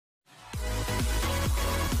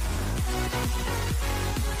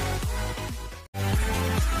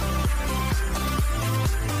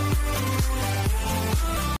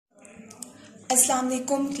Assalamu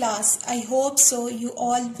alaikum class. I hope so you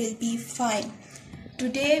all will be fine.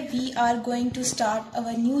 Today we are going to start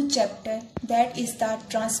our new chapter, that is the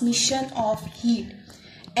transmission of heat.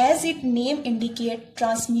 As its name indicates,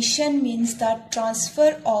 transmission means the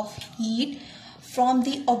transfer of heat from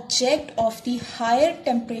the object of the higher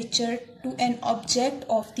temperature to an object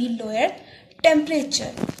of the lower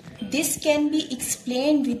temperature. This can be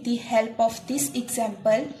explained with the help of this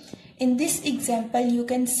example. In this example, you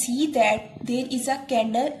can see that there is a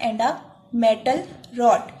candle and a metal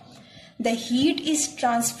rod. The heat is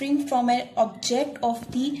transferring from an object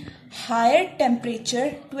of the higher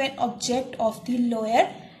temperature to an object of the lower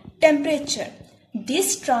temperature.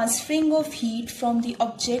 This transferring of heat from the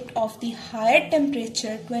object of the higher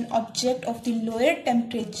temperature to an object of the lower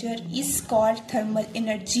temperature is called thermal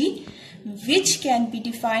energy, which can be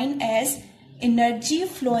defined as energy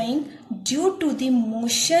flowing due to the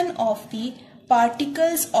motion of the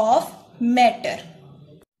particles of matter.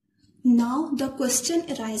 Now the question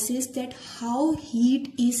arises that how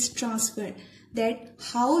heat is transferred.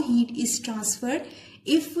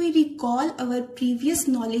 If we recall our previous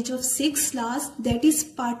knowledge of 6th class, that is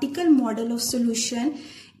particle model of solution.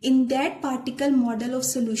 In that particle model of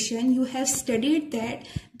solution, you have studied that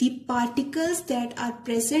the particles that are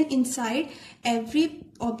present inside every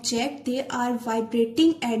object, they are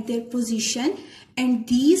vibrating at their position, and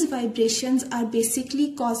these vibrations are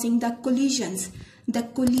basically causing the collisions. The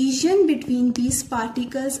collision between these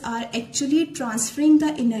particles are actually transferring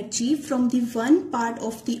the energy from the one part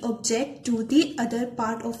of the object to the other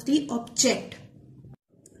part of the object.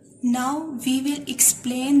 Now we will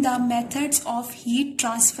explain the methods of heat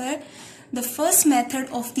transfer. The first method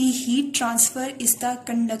of the heat transfer is the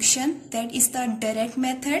conduction, that is the direct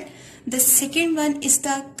method. The second one is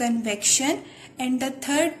the convection, and the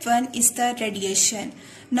third one is the radiation.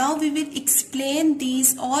 Now we will explain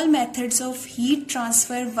these all methods of heat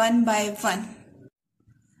transfer one by one.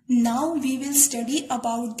 Now we will study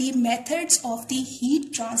about the methods of the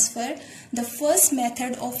heat transfer. The first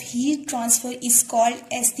method of heat transfer is called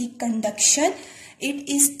as the conduction. It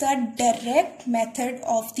is the direct method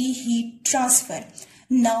of the heat transfer.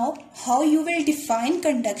 Now, how you will define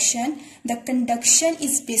conduction? The conduction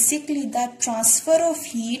is basically the transfer of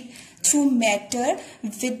heat through matter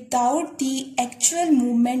without the actual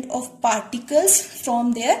movement of particles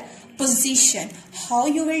from their position. How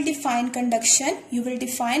you will define conduction? You will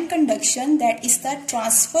define conduction, that is the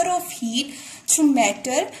transfer of heat through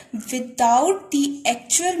matter without the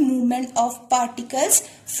actual movement of particles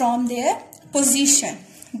from their position.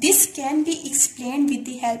 This can be explained with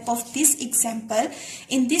the help of this example.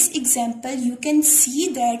 In this example, you can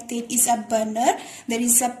see that there is a burner, there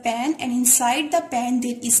is a pan, and inside the pan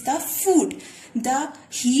there is the food. The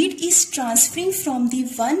heat is transferring from the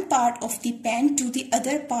one part of the pan to the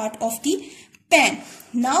other part of the pan.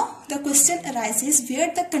 Now the question arises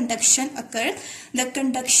where the conduction occurs. The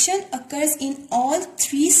conduction occurs in all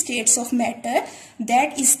three states of matter,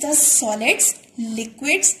 that is the solids,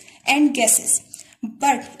 liquids, and gases.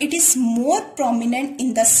 But it is more prominent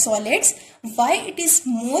in the solids. Why it is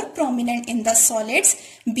more prominent in the solids?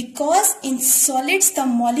 Because in solids the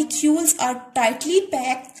molecules are tightly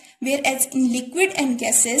packed, whereas in liquid and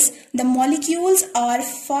gases the molecules are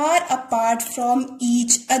far apart from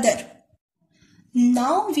each other.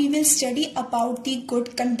 Now we will study about the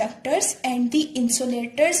good conductors and the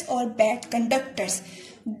insulators or bad conductors.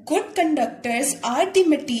 Good conductors are the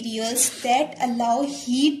materials that allow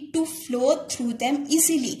heat to flow through them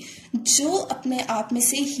easily. जो अपने आप में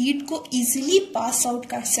से heat को easily pass out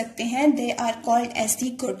कर सकते हैं, they are called as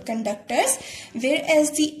the good conductors.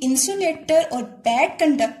 Whereas the insulator or bad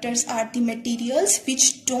conductors are the materials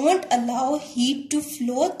which don't allow heat to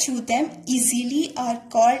flow through them easily, are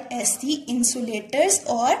called as the insulators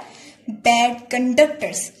or bad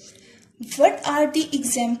conductors. What are the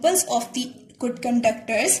examples of the good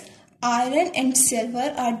conductors? Iron and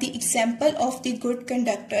silver are the example of the good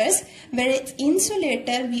conductors, whereas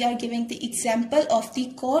insulator we are giving the example of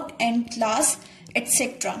the cork and glass,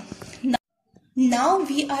 etc. Now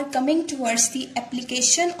we are coming towards the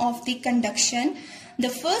application of the conduction. The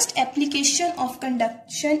first application of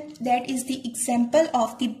conduction, that is the example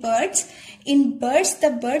of the birds. In birds,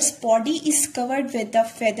 the bird's body is covered with the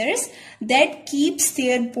feathers that keeps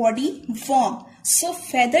their body warm. So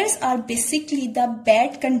feathers are basically the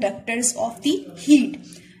bad conductors of the heat.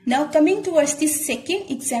 Now coming towards the second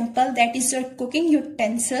example, that is your cooking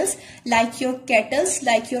utensils, like your kettles,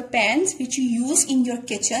 like your pans which you use in your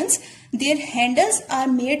kitchens. Their handles are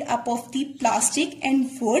made up of the plastic and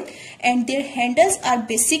wood, and their handles are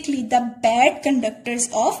basically the bad conductors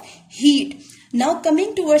of heat. Now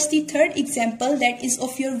coming towards the third example, that is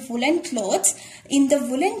of your woolen clothes. In the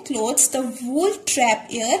woolen clothes, the wool trap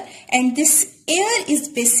air, and this air is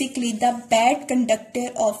basically the bad conductor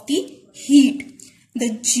of the heat.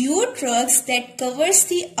 The jute rugs that covers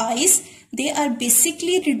the ice, they are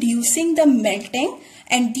basically reducing the melting,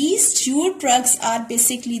 and these jute rugs are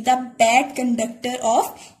basically the bad conductor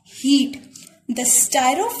of heat. The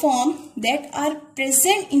styrofoam that are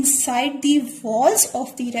present inside the walls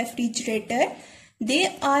of the refrigerator,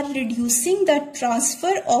 they are reducing the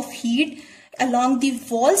transfer of heat along the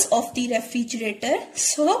walls of the refrigerator.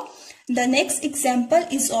 So the next example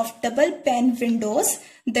is of double pane windows.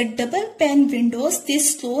 The double pane windows, they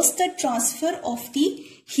slows the transfer of the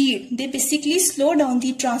heat. They basically slow down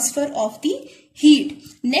the transfer of the heat.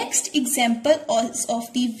 Next example is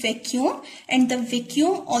of the vacuum, and the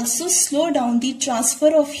vacuum also slow down the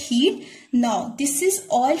transfer of heat. Now this is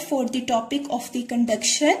all for the topic of the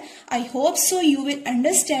conduction. I hope so you will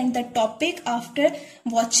understand the topic after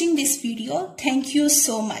watching this video. Thank you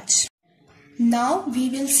so much. Now we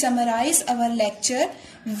will summarize our lecture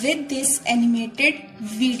with this animated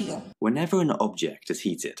video. Whenever an object is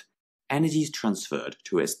heated, energy is transferred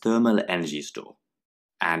to its thermal energy store,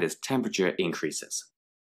 and its temperature increases.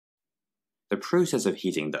 The process of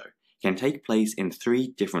heating, though, can take place in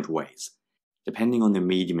 3 different ways, depending on the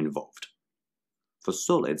medium involved. For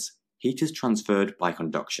solids, heat is transferred by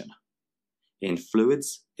conduction. In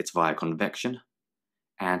fluids, it's via convection,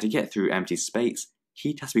 and to get through empty space,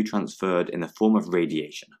 heat has to be transferred in the form of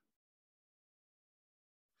radiation.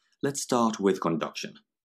 Let's start with conduction.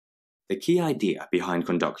 The key idea behind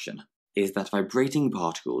conduction is that vibrating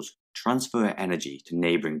particles transfer energy to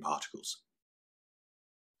neighboring particles.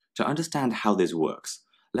 To understand how this works,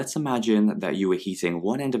 let's imagine that you were heating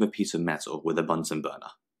one end of a piece of metal with a Bunsen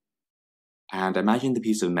burner. And imagine the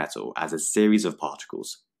piece of metal as a series of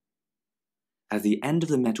particles. As the end of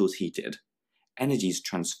the metal is heated, energy is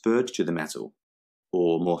transferred to the metal,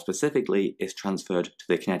 or more specifically, is transferred to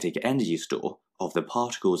the kinetic energy store of the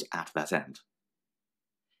particles at that end.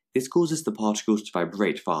 This causes the particles to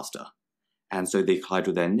vibrate faster, and so they collide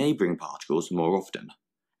with their neighbouring particles more often,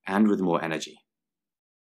 and with more energy.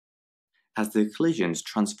 As the collisions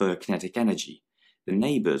transfer kinetic energy, the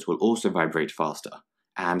neighbours will also vibrate faster,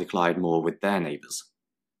 and collide more with their neighbours.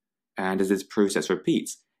 And as this process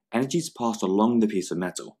repeats, energy is passed along the piece of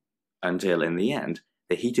metal, until in the end,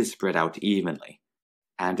 the heat is spread out evenly,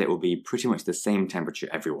 and it will be pretty much the same temperature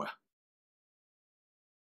everywhere.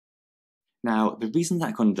 Now, the reason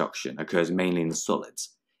that conduction occurs mainly in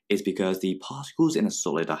solids is because the particles in a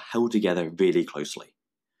solid are held together really closely,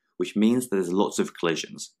 which means that there's lots of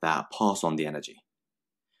collisions that pass on the energy.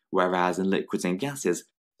 Whereas in liquids and gases,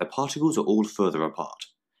 the particles are all further apart,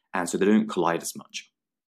 and so they don't collide as much.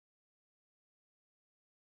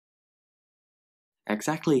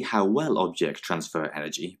 Exactly how well objects transfer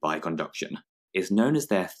energy by conduction is known as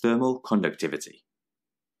their thermal conductivity.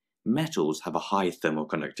 Metals have a high thermal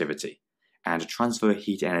conductivity and transfer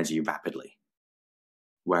heat energy rapidly,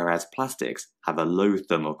 whereas plastics have a low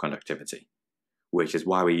thermal conductivity, which is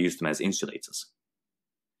why we use them as insulators.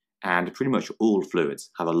 And pretty much all fluids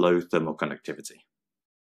have a low thermal conductivity.